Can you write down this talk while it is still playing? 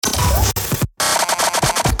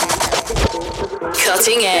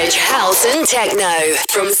Cutting edge house and techno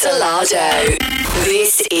from Salado.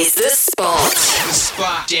 This is The Spot. The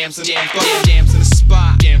spot. Jams in the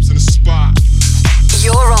spot. Jams in the spot.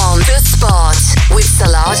 You're on The Spot with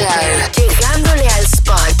Salado. Llegándole al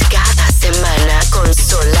spot cada semana con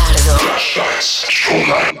Solardo.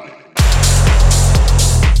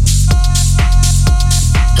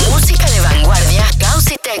 Música de vanguardia, house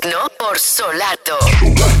y techno por Solato.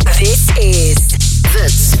 This is The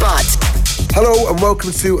Spot. Hello and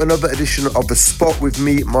welcome to another edition of The Spot with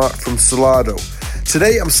me, Mark from Salado.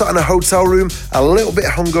 Today I'm sat in a hotel room, a little bit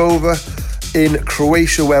hungover in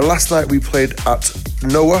Croatia, where last night we played at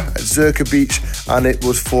Noah at Zirka Beach and it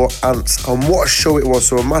was for Ants. And what a show it was.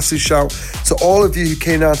 So a massive shout to all of you who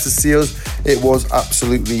came down to see us. It was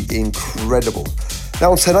absolutely incredible.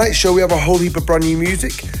 Now on tonight's show we have a whole heap of brand new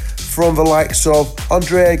music from the likes of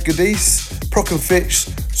Andrea Gadis, Proc and Fitch,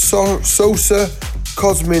 Sosa,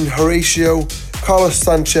 Cosmin Horatio, Carlos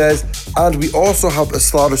Sanchez, and we also have a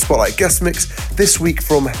Salado Spotlight guest mix this week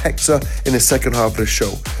from Hector in the second half of the show.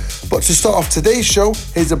 But to start off today's show,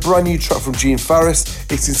 here's a brand new track from Gene Farris.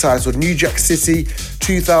 It's entitled New Jack City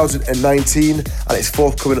 2019 and it's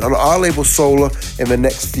forthcoming on our label Solar in the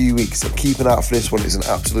next few weeks. So keep an eye out for this one. It's an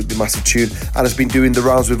absolutely massive tune and has been doing the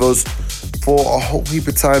rounds with us for a whole heap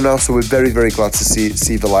of time now, so we're very, very glad to see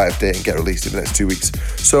the light of day and get released in the next 2 weeks.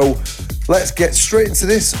 So let's get straight into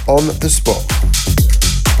this on The Spot.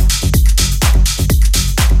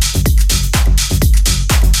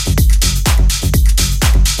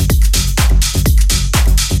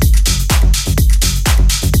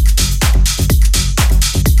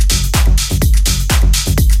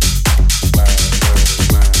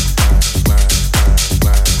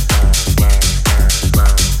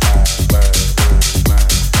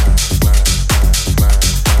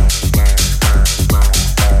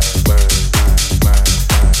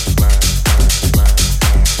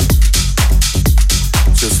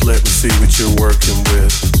 See what you're working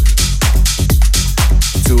with.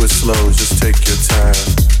 Do it slow, just take your time.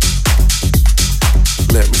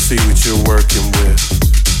 Let me see what you're working with.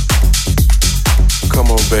 Come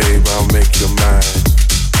on, babe, I'll make your mind.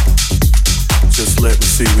 Just let me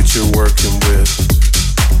see what you're working with.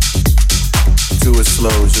 Do it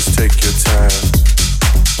slow, just take your time.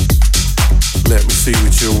 Let me see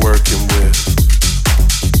what you're working with.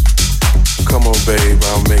 Come on, babe,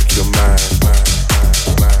 I'll make your mind.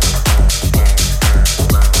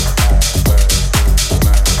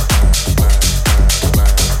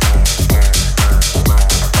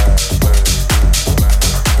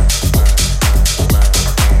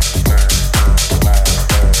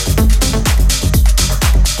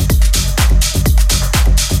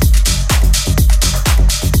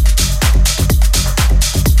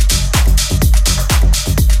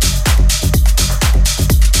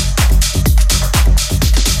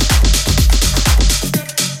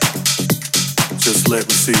 Let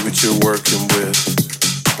me see what you're working with.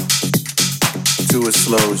 Do it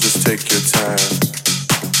slow, just take your time.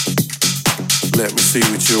 Let me see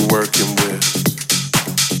what you're working with.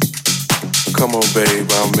 Come on, babe,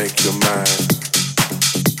 I'll make your mind.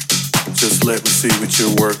 Just let me see what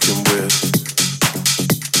you're working with.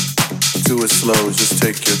 Do it slow, just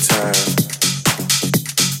take your time.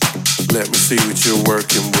 Let me see what you're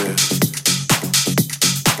working with.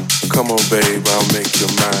 Come on, babe, I'll make your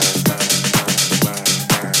mind.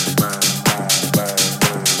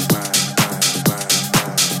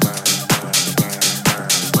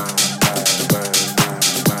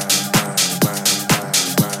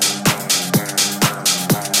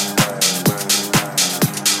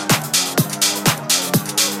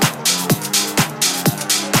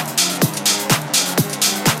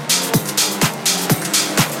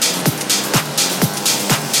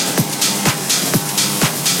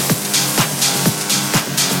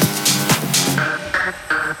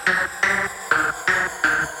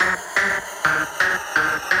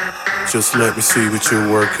 Just let me see what you're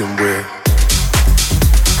working with.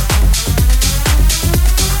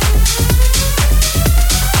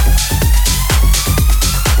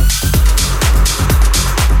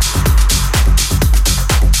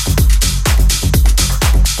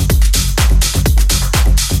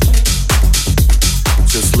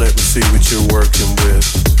 Just let me see what you're working with.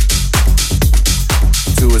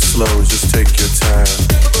 Do it slow, just take your time.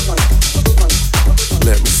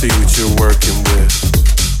 Let me see what you're working with.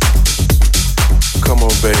 Come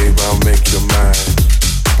on, babe, I'll make your mind.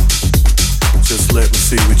 Just let me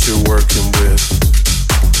see what you're working with.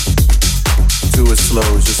 Do it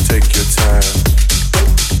slow, just take your time.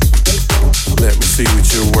 Let me see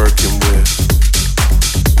what you're working with.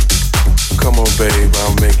 Come on, babe,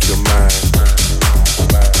 I'll make your mind.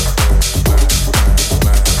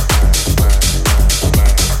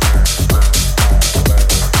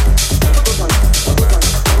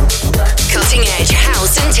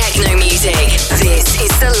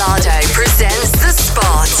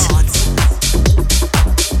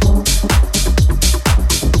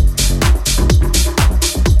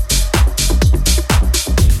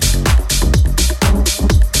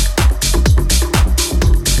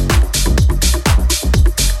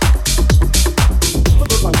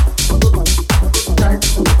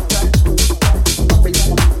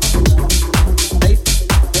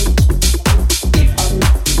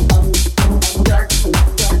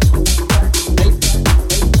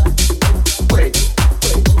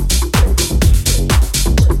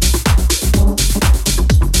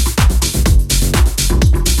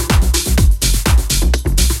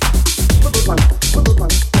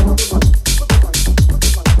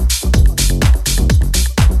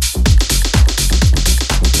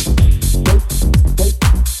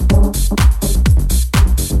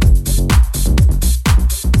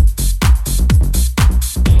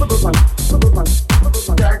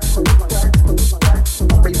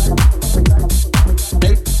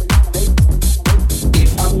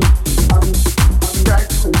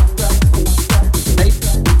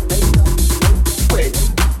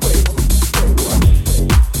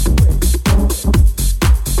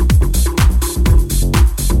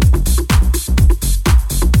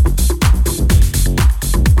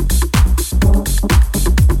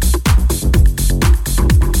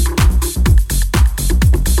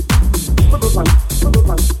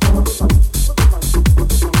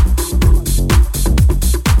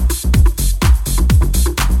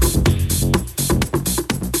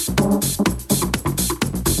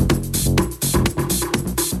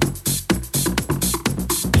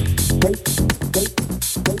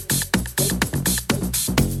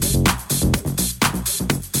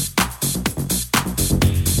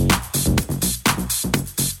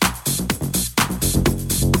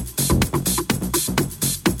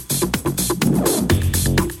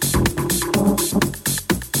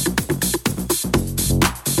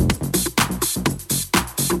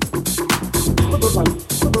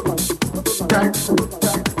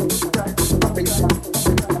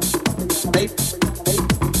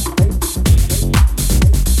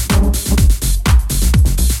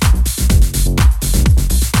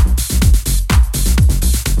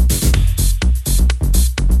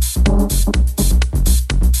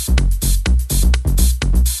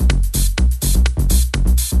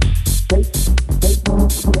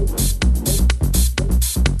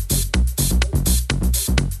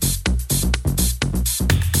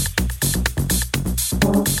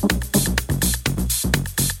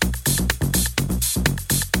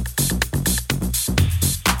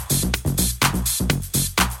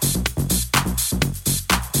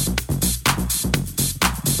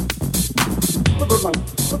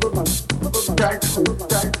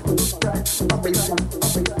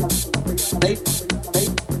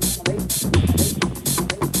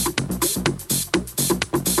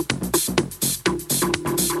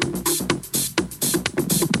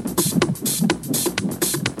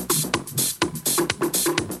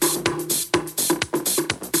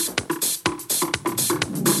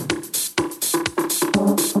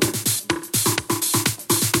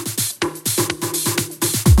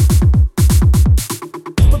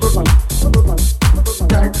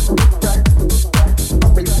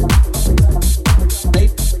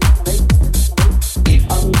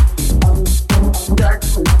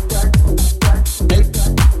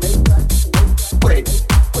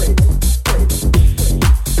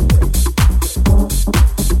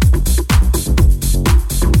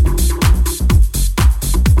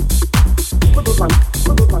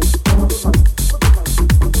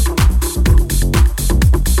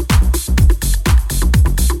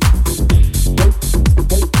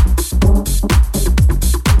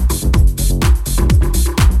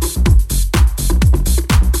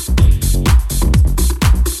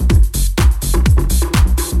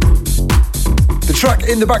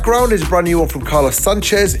 In the background is a brand new one from Carlos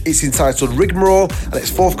Sanchez. It's entitled Rigmarole and it's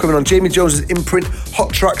forthcoming on Jamie Jones's imprint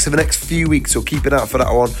Hot Tracks over the next few weeks, so keep an eye out for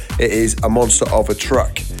that one. It is a monster of a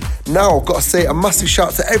track. Now, I've got to say a massive shout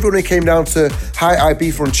out to everyone who came down to Hi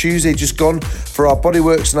Ibiza on Tuesday, just gone, for our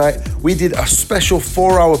Bodyworks night. We did a special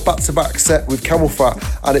 4-hour back-to-back set with Camel Fat,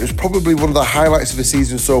 and it was probably one of the highlights of the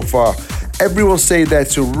season so far. Everyone stayed there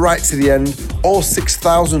till right to the end, all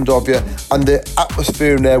 6,000 of you, and the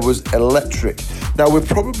atmosphere in there was electric. Now, we're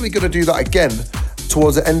probably going to do that again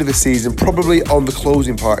towards the end of the season, probably on the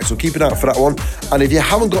closing party, so keep an eye out for that one. And if you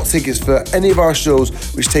haven't got tickets for any of our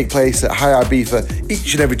shows which take place at Hi Ibiza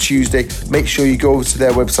each and every Tuesday, make sure you go over to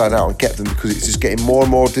their website now and get them, because it's just getting more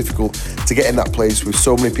and more difficult to get in that place with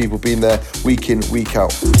so many people being there week in, week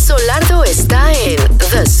out. Solardo está en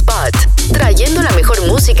The Spot, trayendo la mejor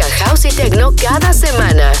música house y techno cada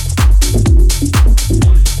semana.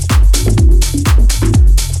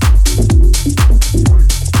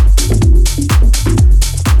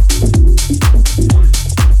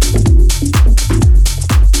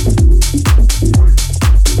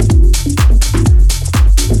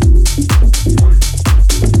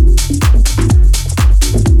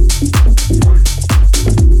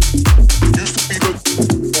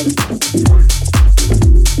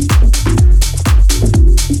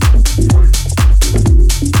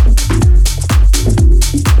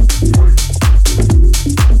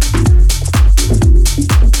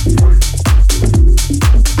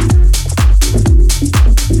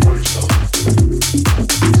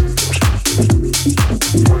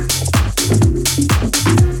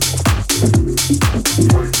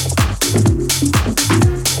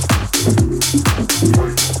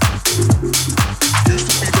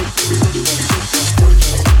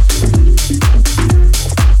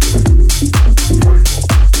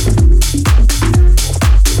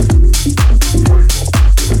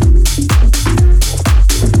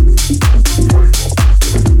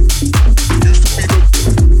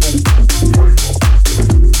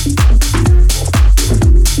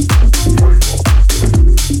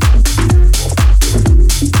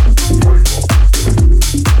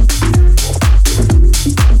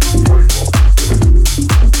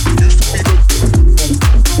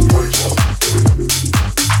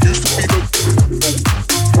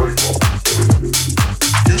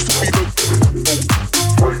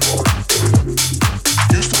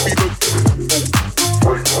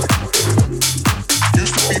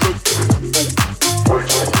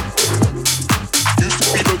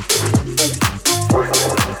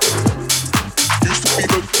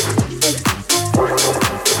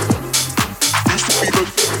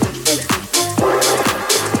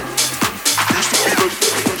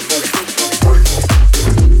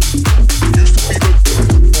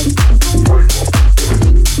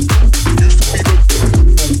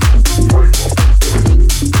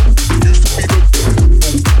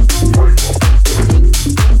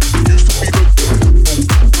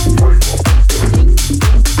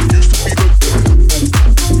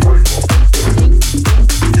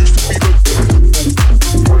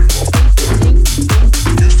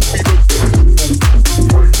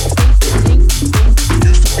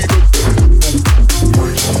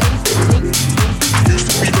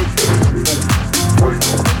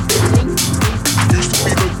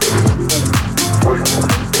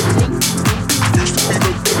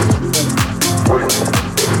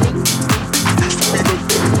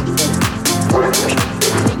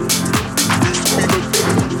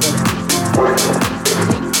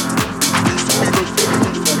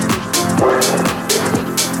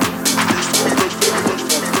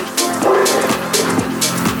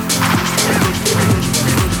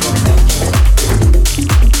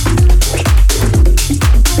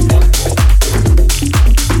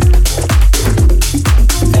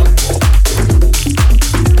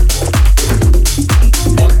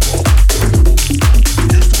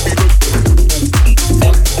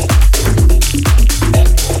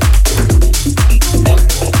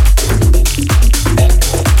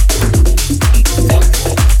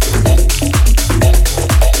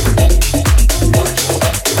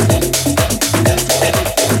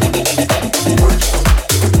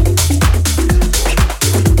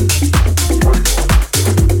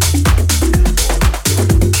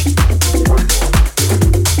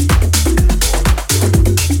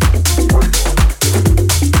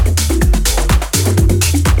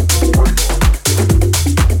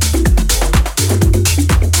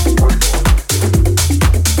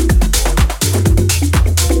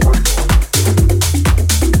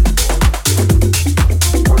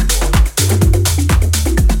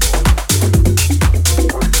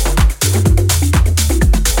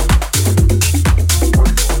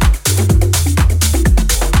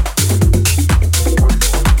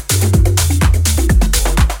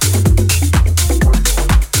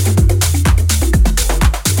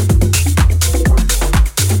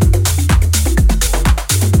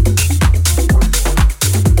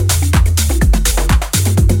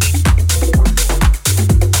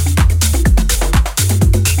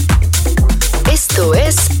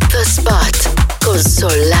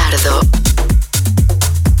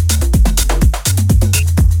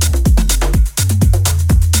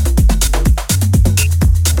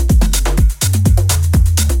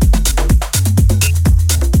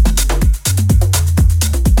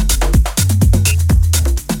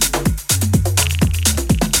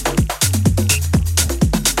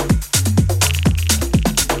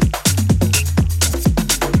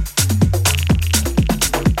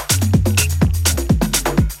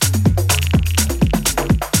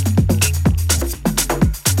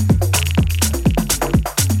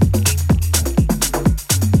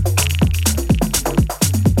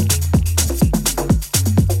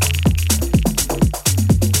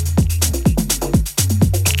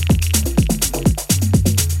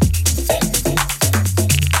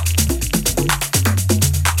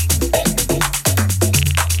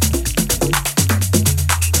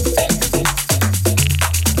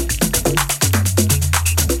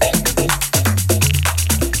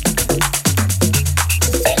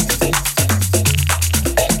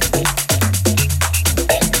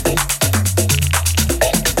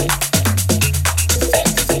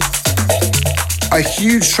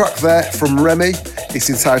 huge track there from Remy. It's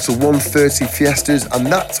entitled 130 Fiestas, and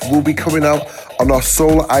that will be coming out on our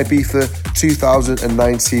Solar Ibiza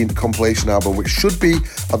 2019 compilation album, which should be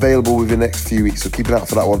available within the next few weeks, so keep an eye out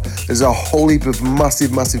for that one. There's a whole heap of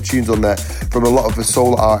massive tunes on there from a lot of the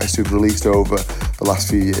solar artists who've released over the last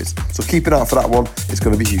few years. So keep an eye out for that one, it's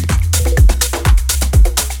going to be huge.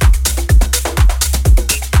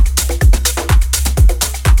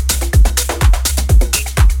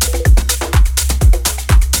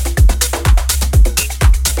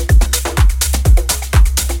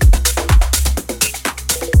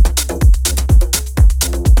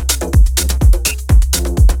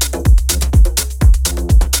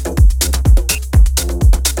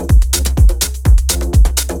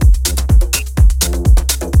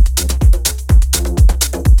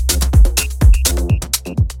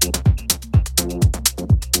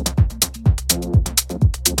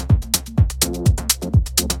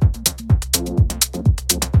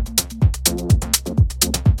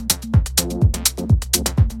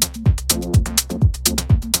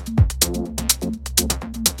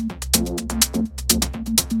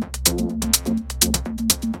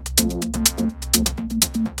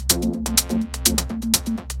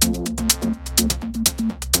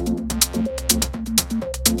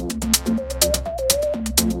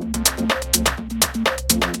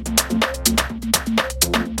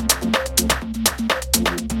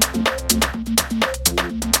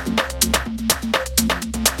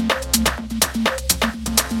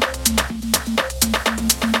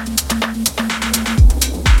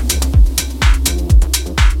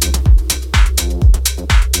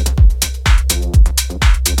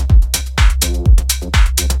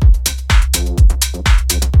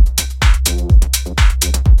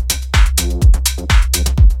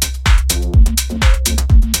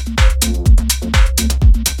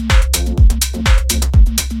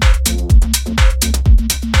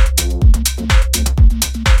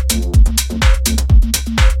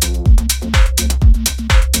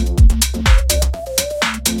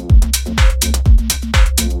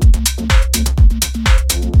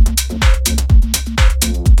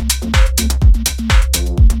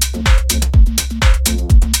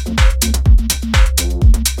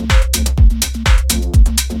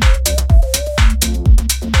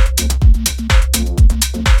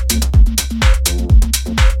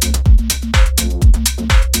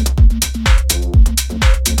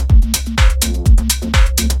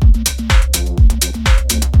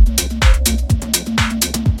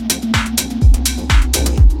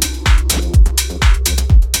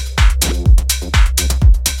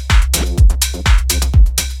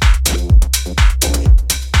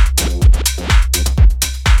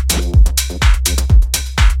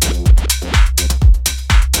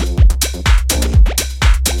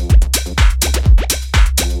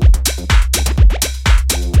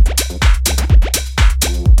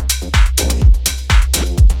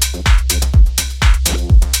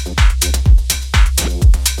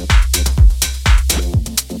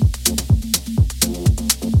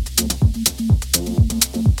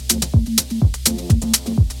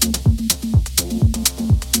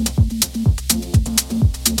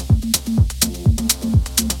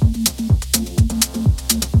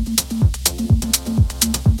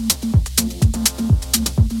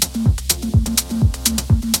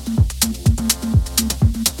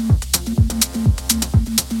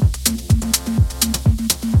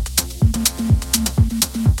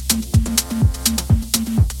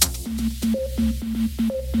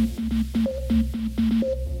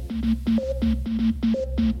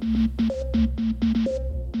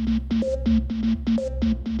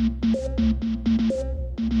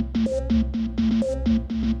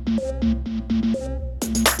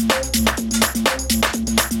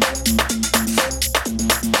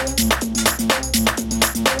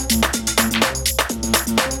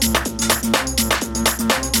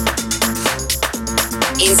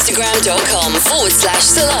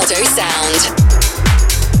 Instagram.com/Salado Sound.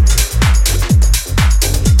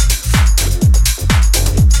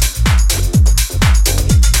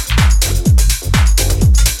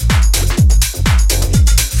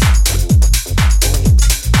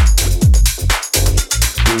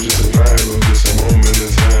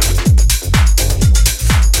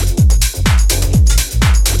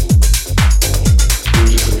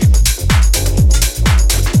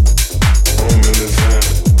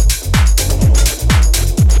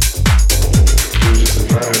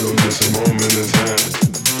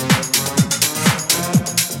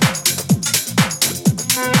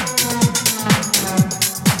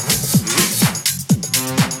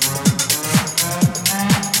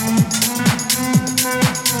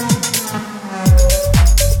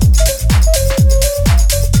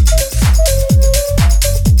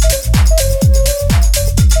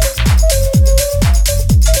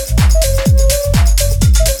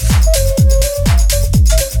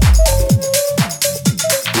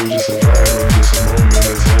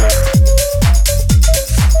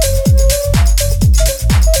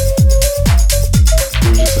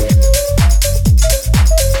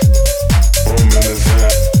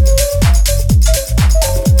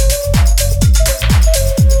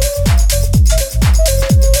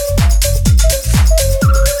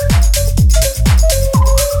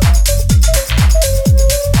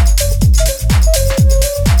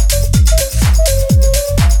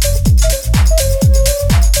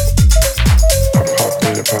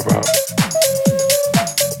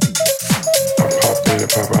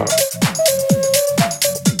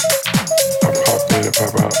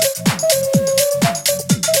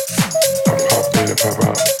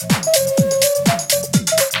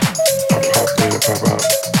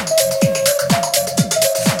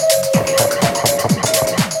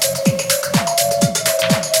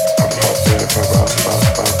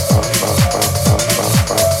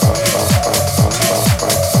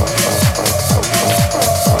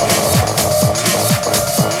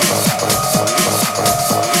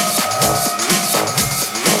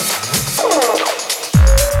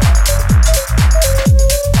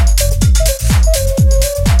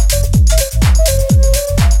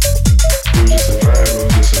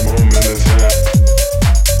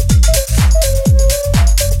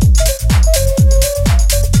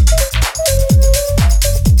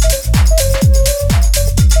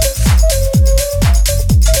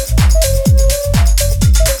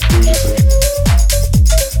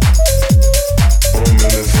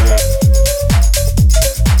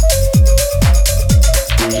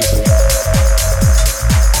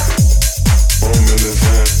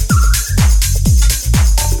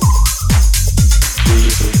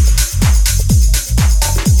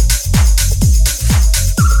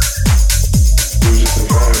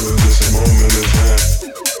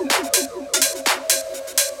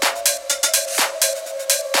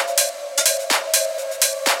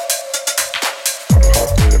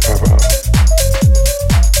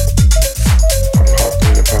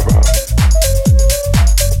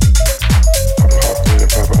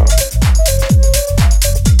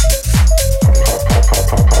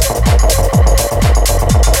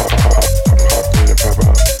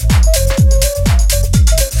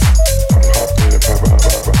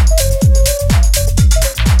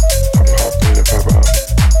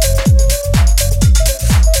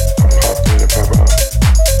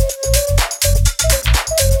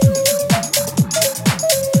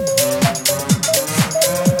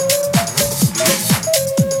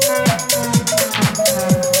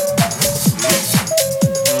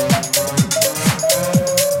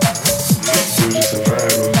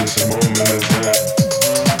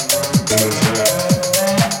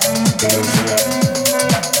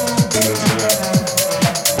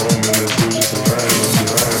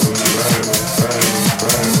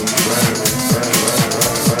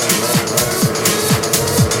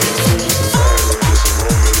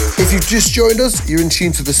 If you've just joined us, you're in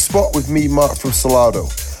tune to The Spot with me, Mark from Salado.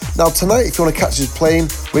 Now tonight, if you want to catch us playing,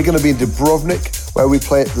 we're going to be in Dubrovnik, where we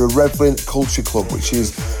play at the Revlin Culture Club, which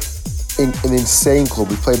is an insane club.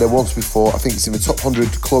 We've played there once before. I think it's in the top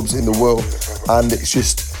 100 clubs in the world, and it's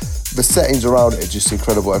just, the settings around it are just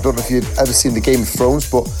incredible. I don't know if you've ever seen the Game of Thrones,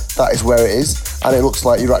 but that is where it is, and it looks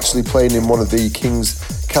like you're actually playing in one of the king's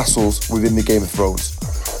castles within the Game of Thrones.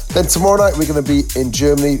 Then tomorrow night, we're going to be in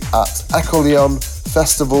Germany at Echo Leon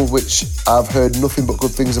Festival, which I've heard nothing but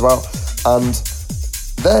good things about, and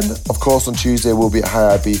then, of course, on Tuesday, we'll be at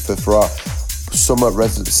High Ibiza for our summer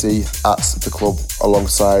residency at the club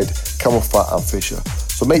alongside Camel Fat and Fisher.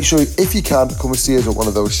 So make sure, if you can, come and see us at one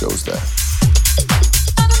of those shows there.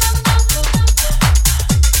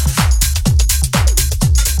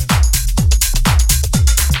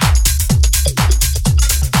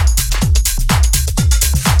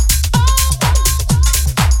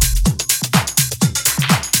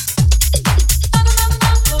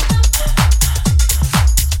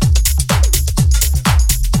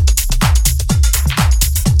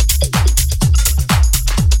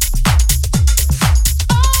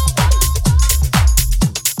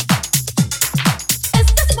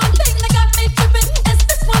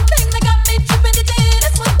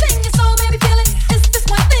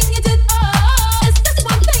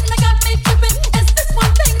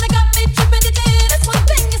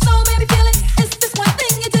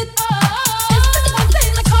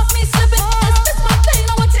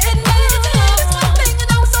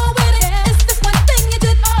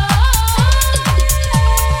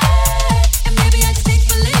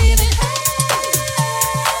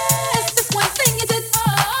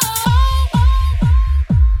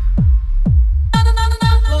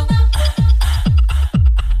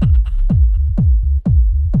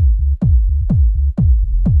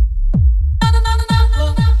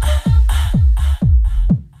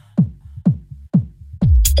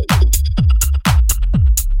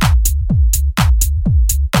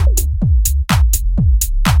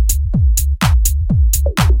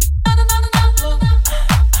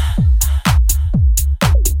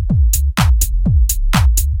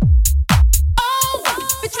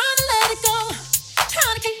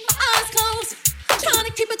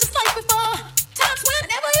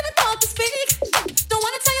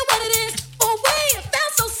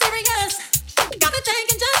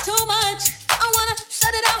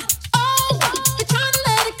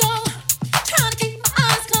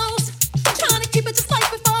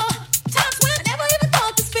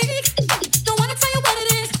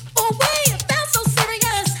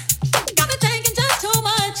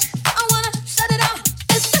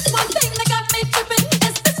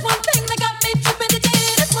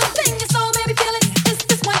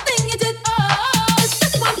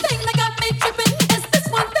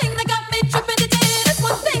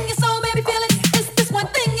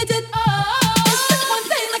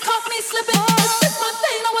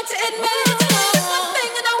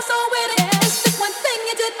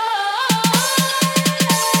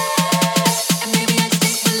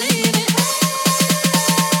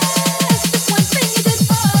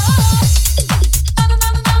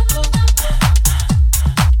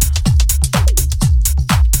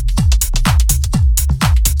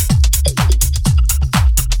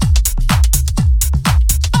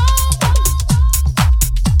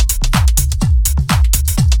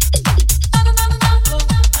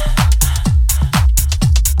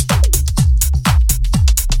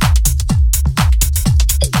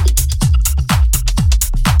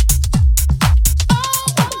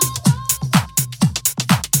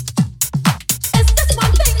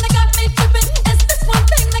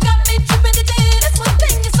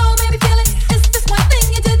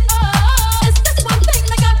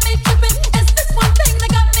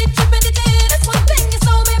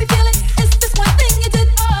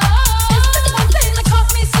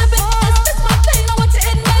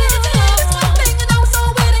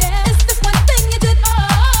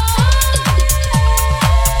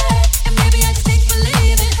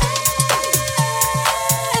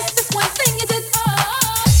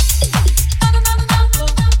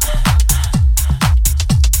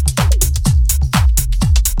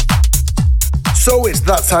 So it's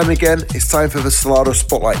that time again. It's time for the Salado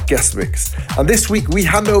Spotlight Guest Mix. And this week we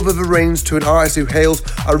hand over the reins to an artist who hails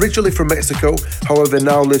originally from Mexico, however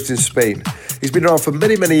now lives in Spain. He's been around for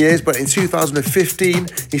many, many years, but in 2015,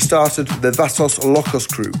 he started the Vatos Locos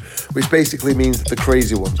crew, which basically means the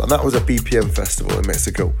crazy ones, and that was a BPM festival in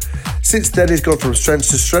Mexico. Since then, he's gone from strength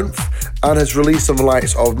to strength and has released on the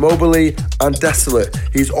likes of Mobley and Desolate.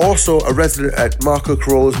 He's also a resident at Marco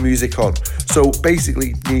Carolla's Music On, so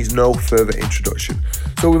basically needs no further introduction.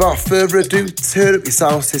 So without further ado, turn up your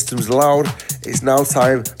sound systems loud. It's now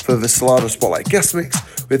time for the Solardo Spotlight Guest Mix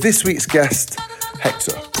with this week's guest,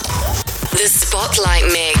 Hector. The Spotlight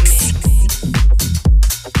Mix.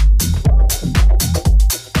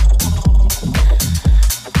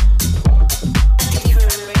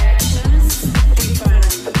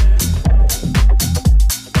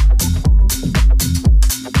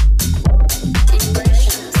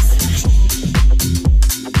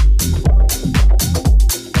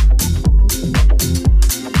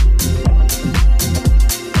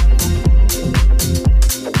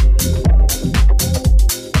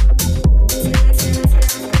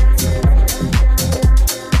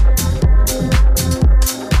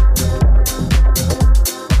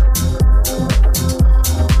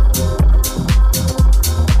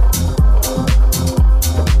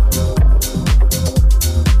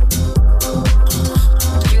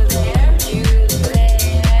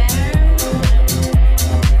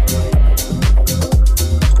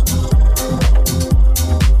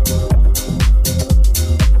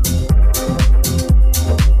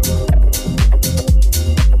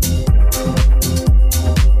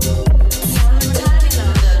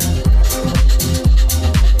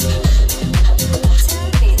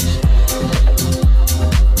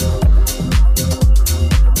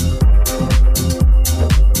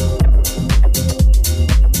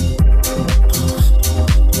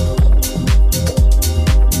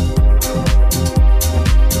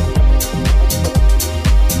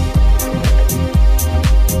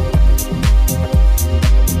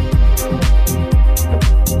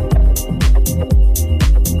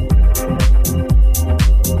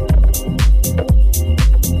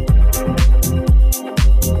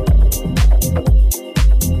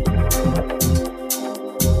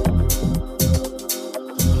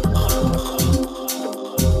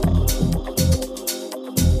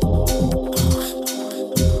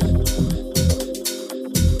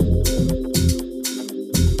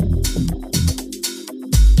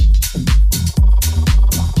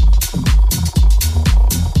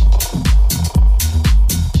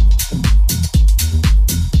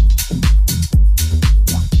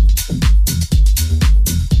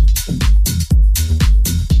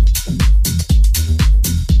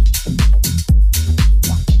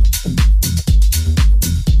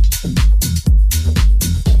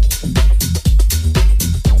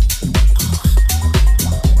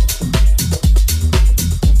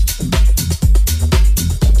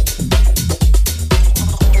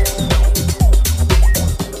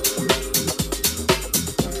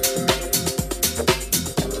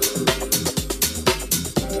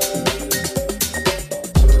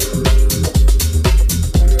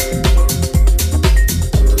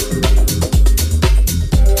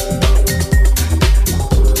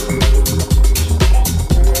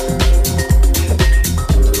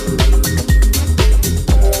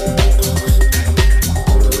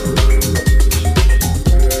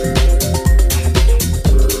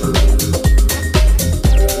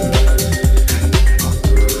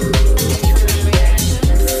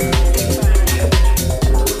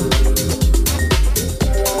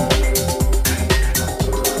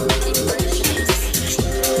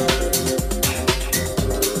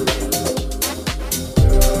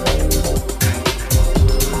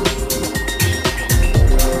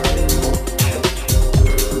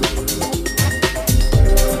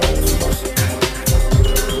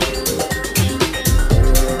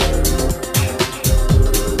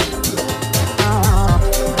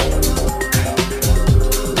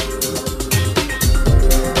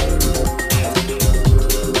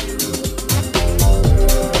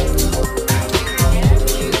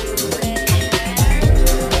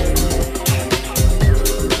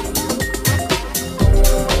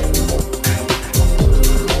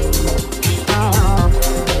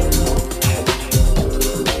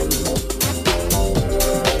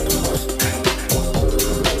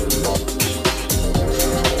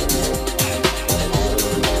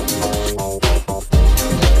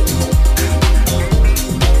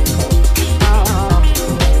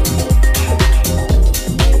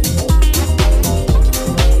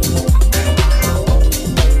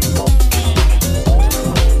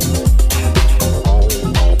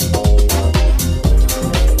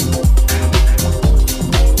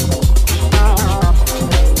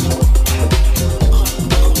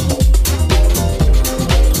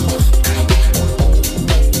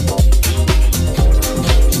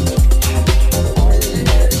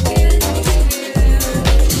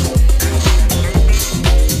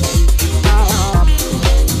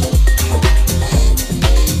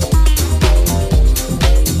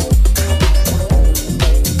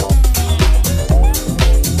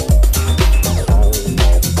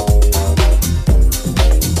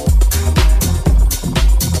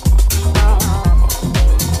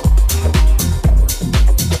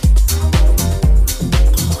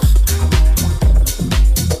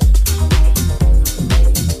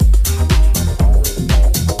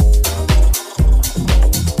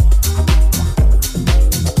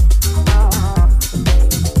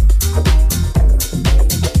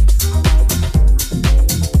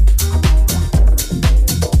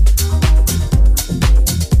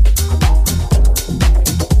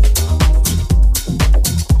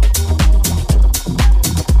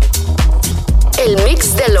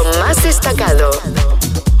 de lo más destacado.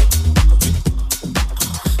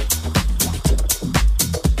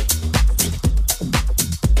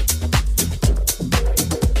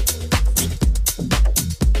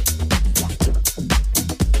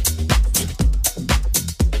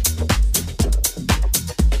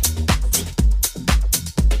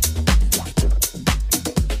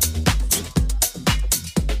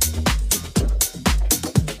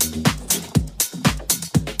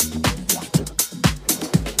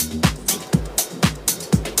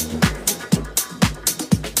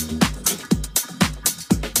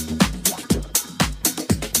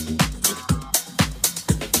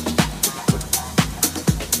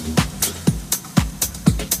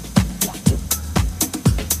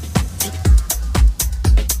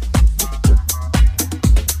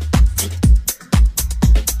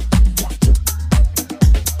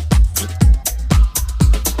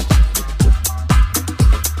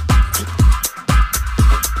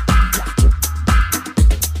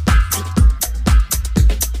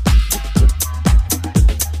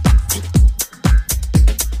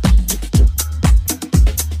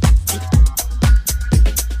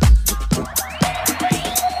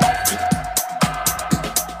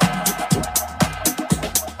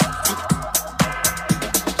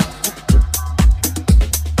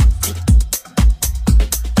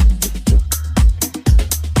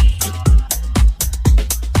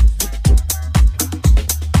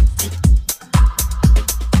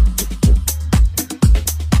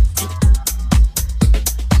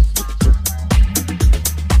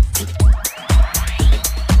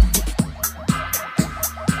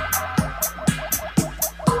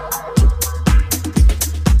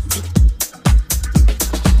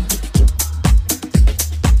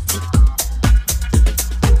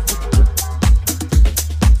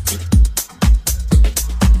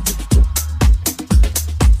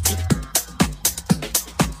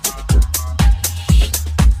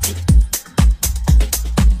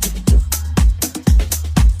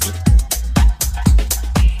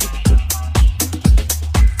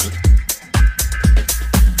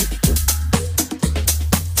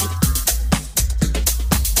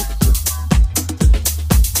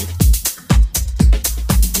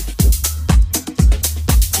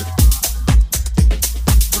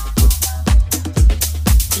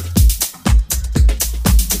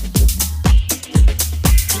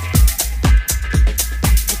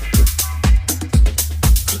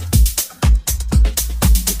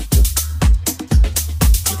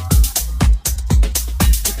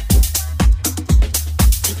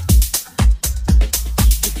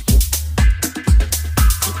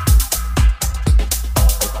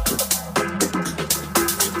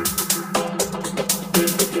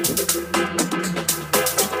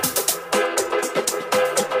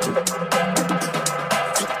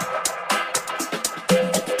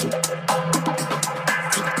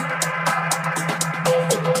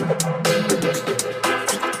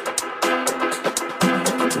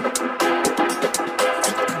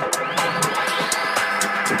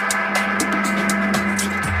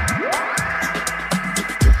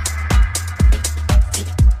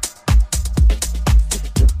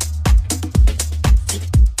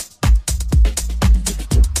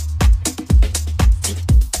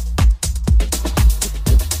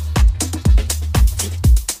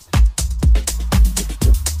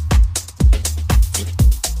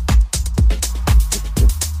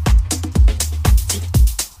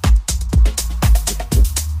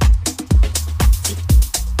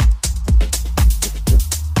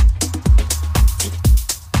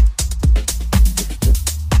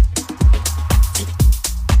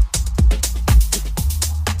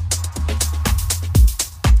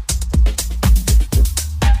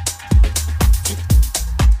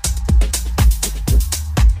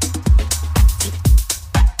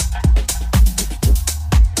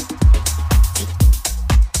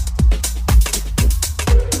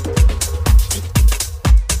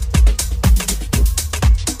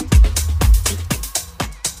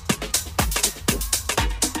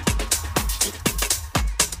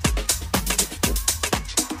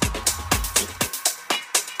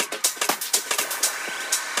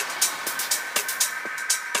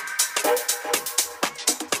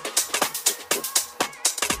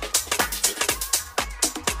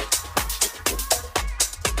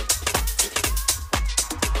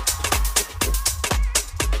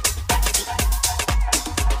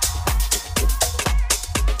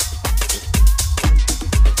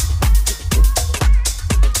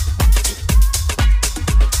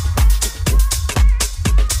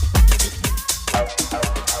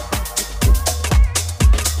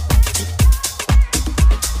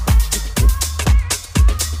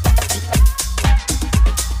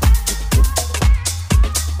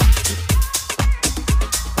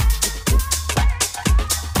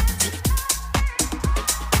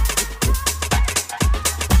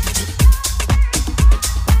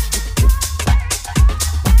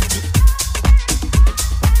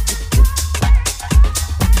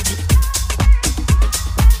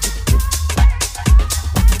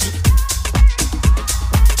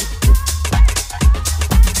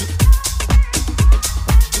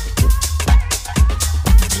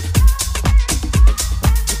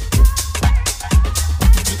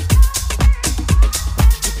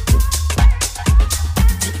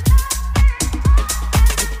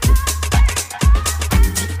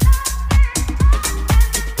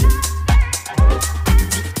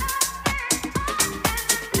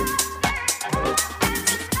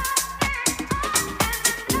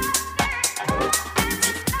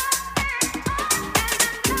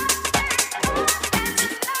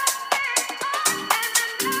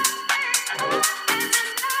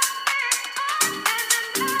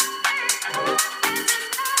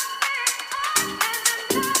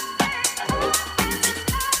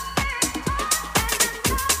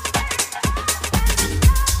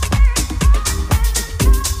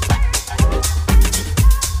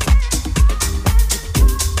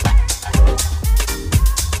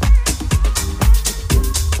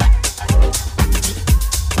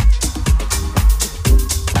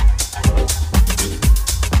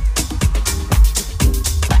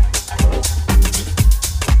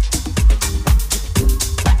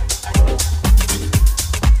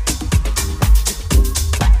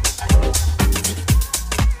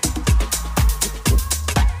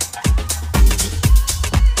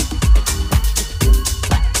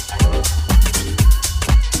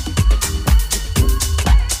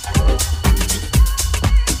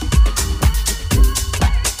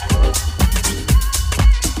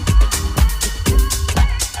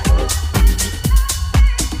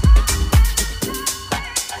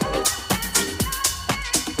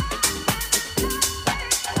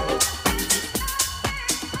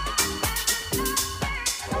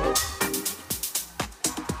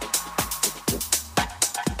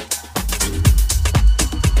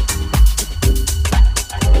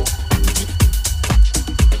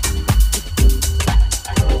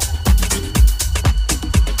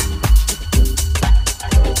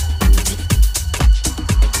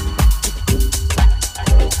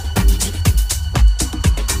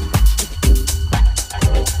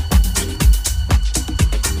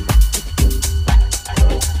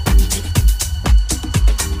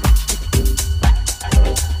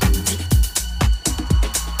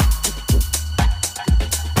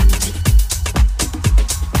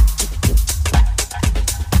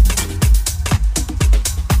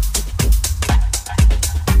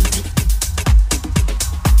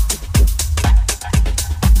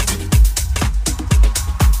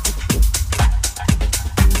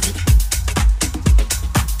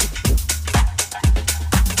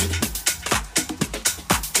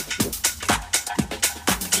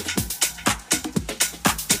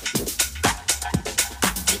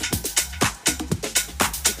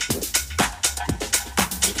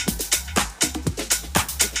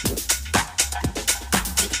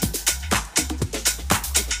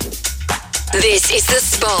 This is The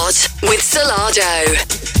Spot with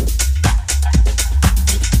Solardo.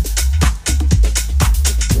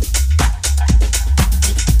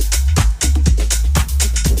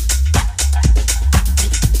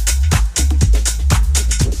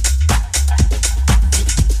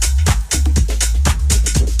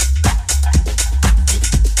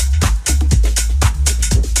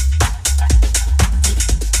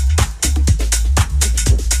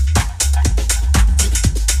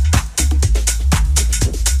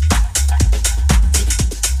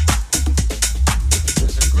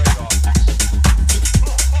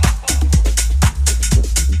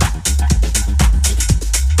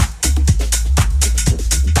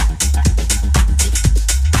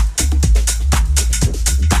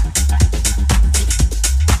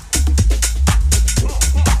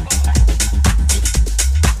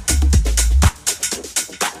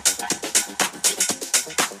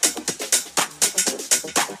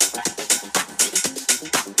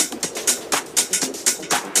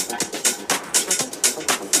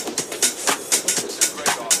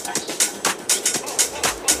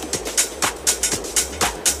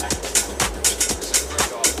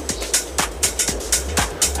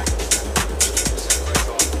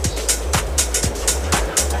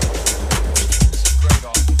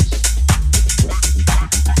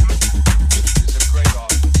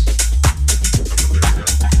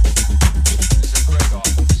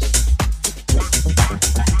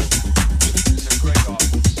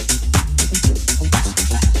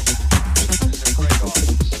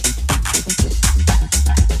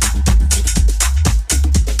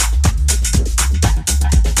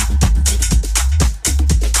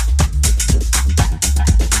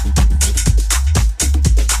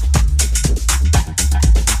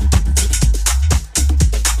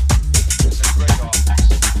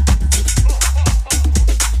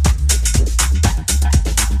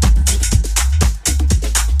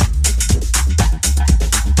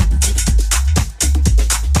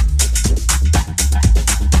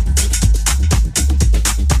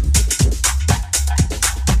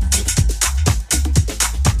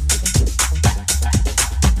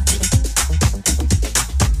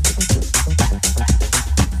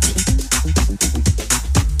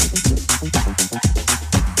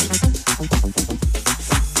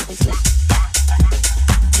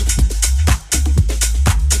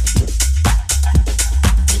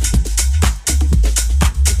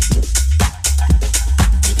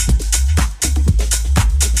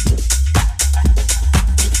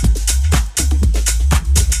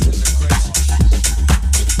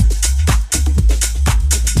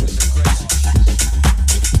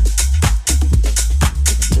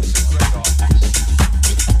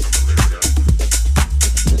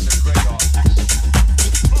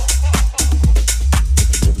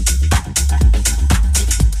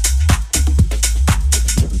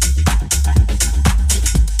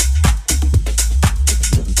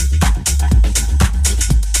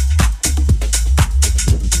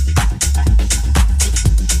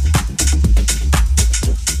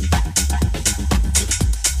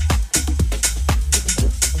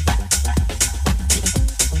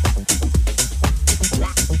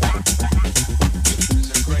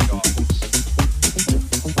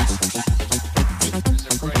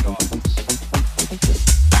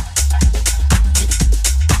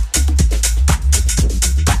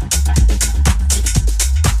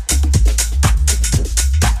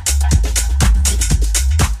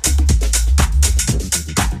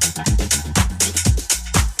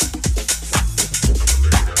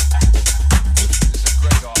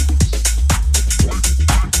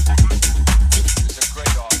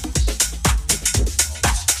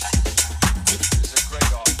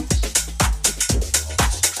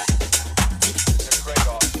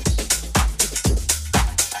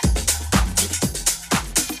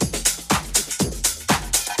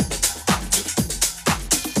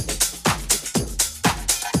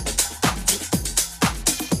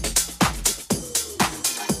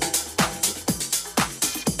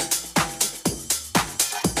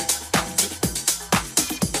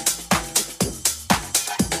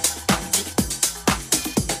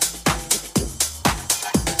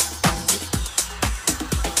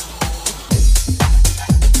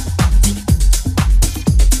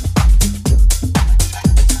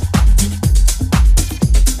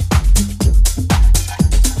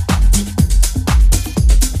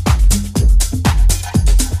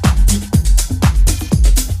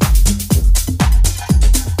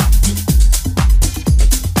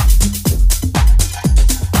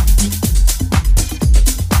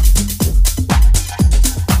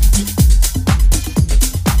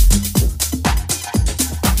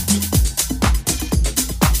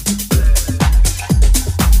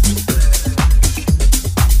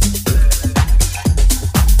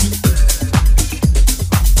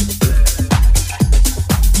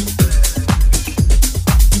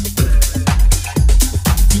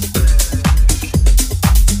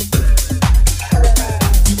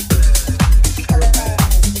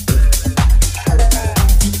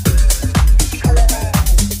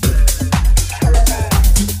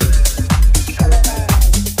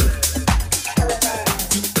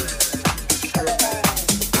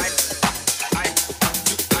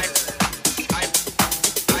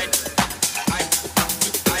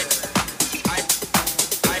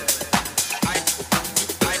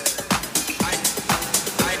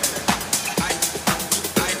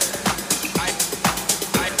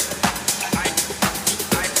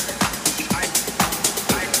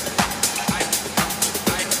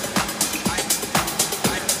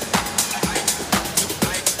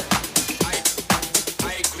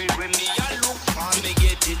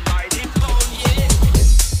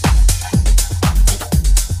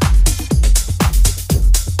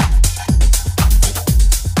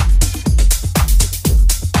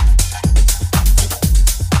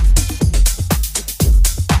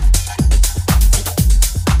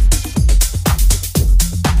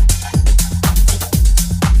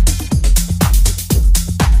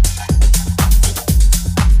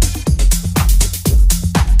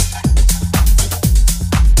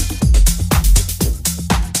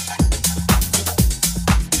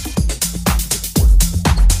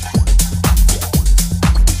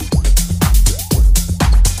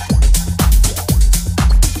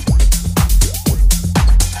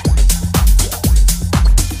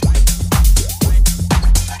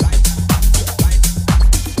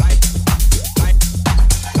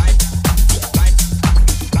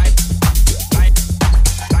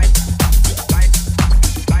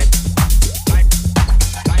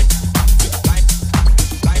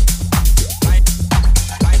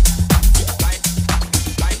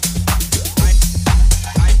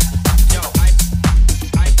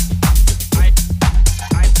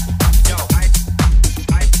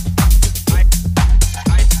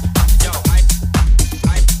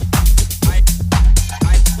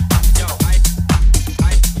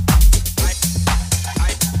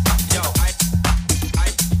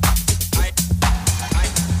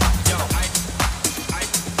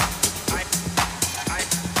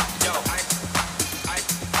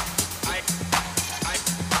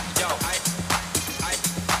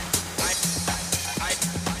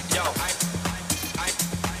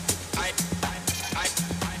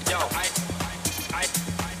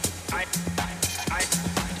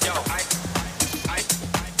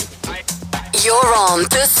 You're on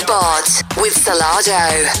The Spot with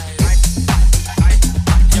Solardo.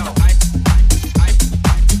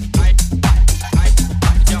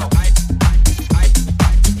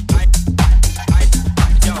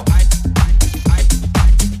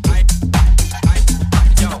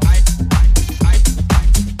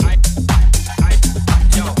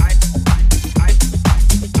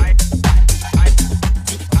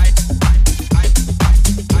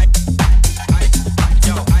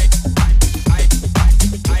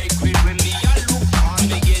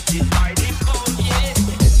 Get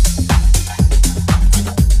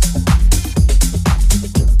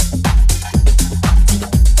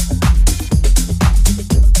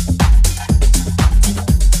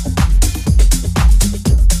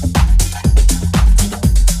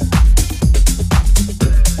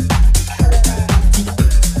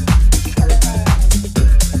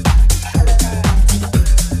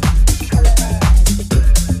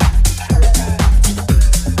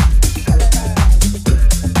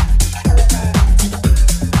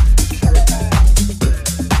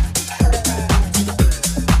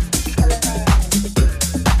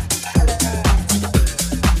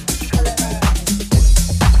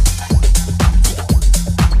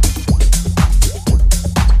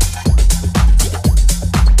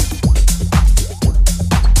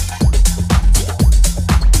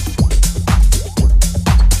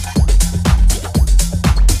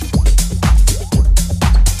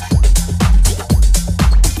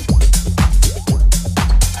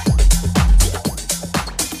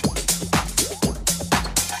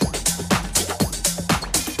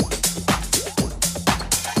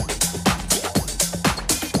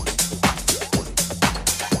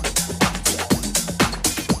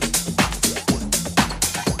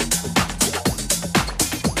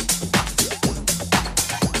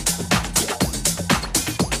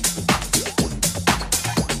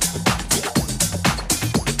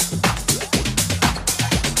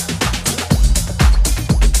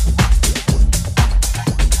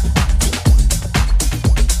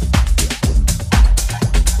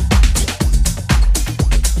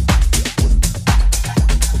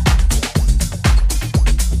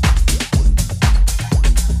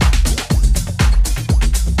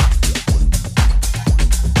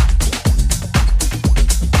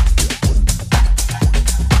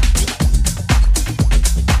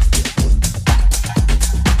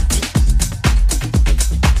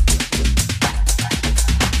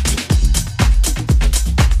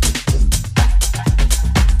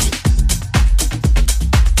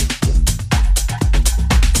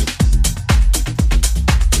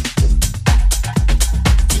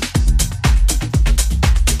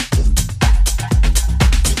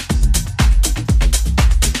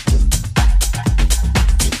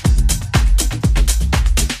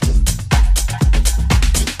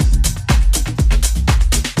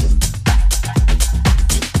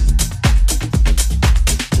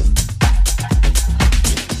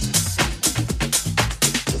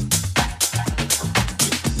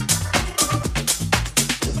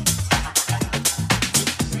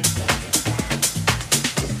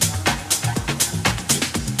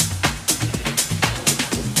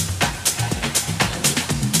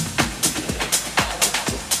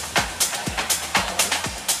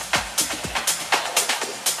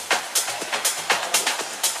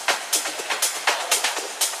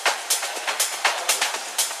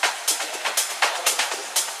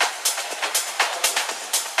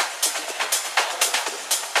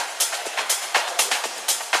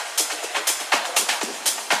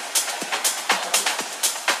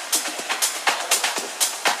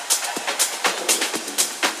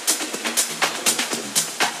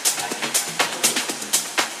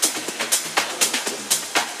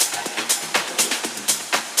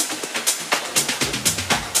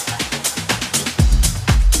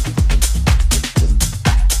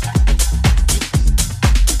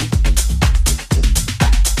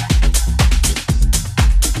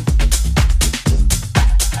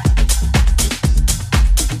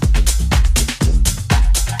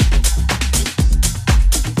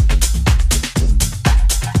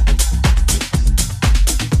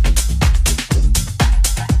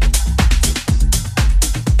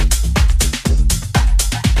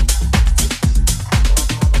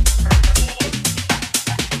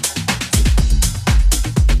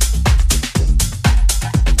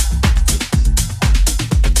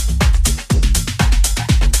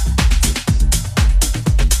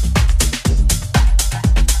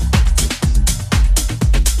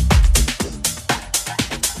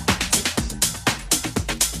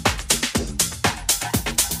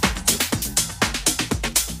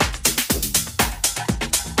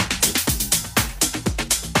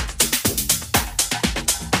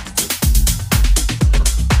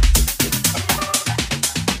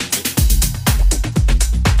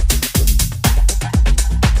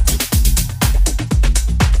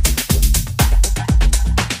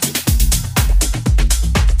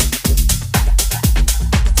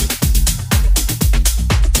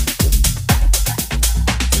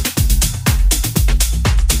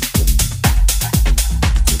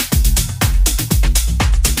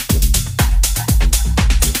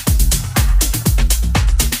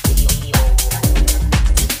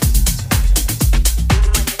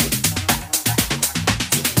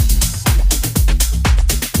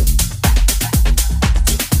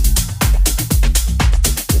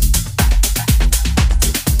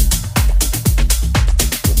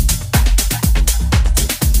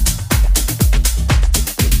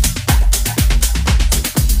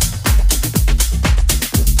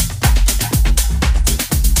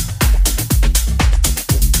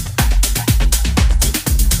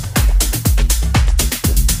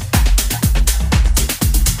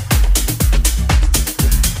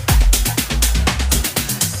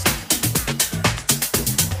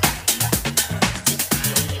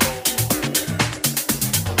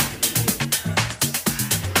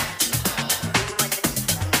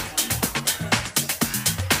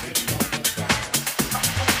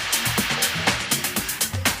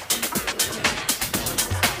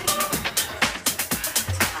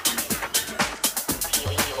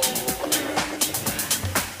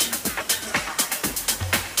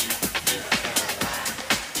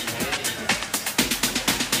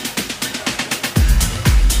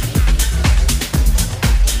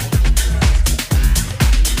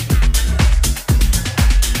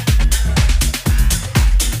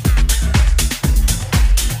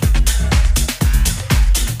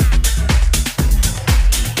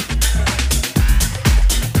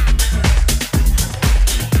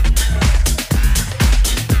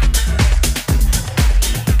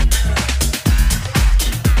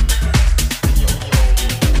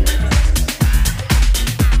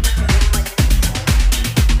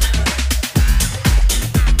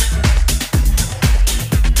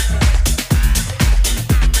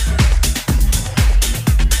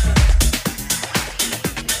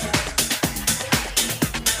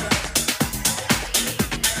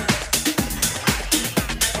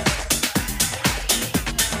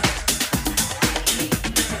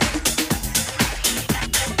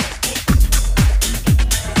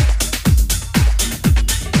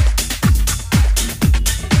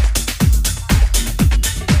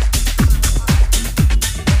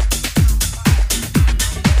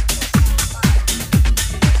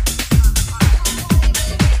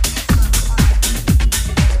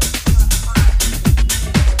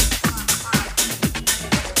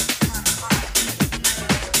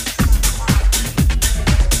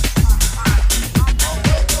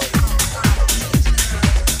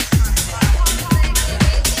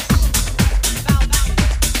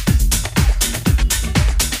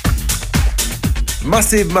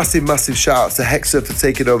Massive, massive, massive shout out to Hexa for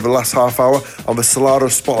taking over the last half hour on the Solardo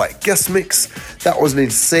Spotlight guest mix. That was an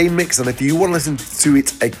insane mix, and if you want to listen to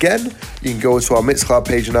it again, you can go to our Mixcloud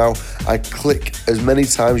page now and click as many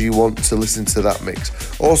times you want to listen to that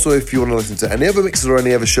mix. Also, if you want to listen to any other mixes or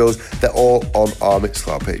any other shows, they're all on our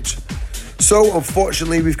Mixcloud page. So,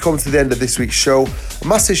 unfortunately, we've come to the end of this week's show. A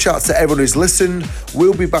massive shout out to everyone who's listened.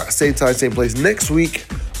 We'll be back same time, same place next week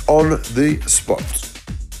on The Spot.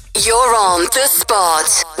 You're on The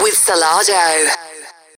Spot with Solardo.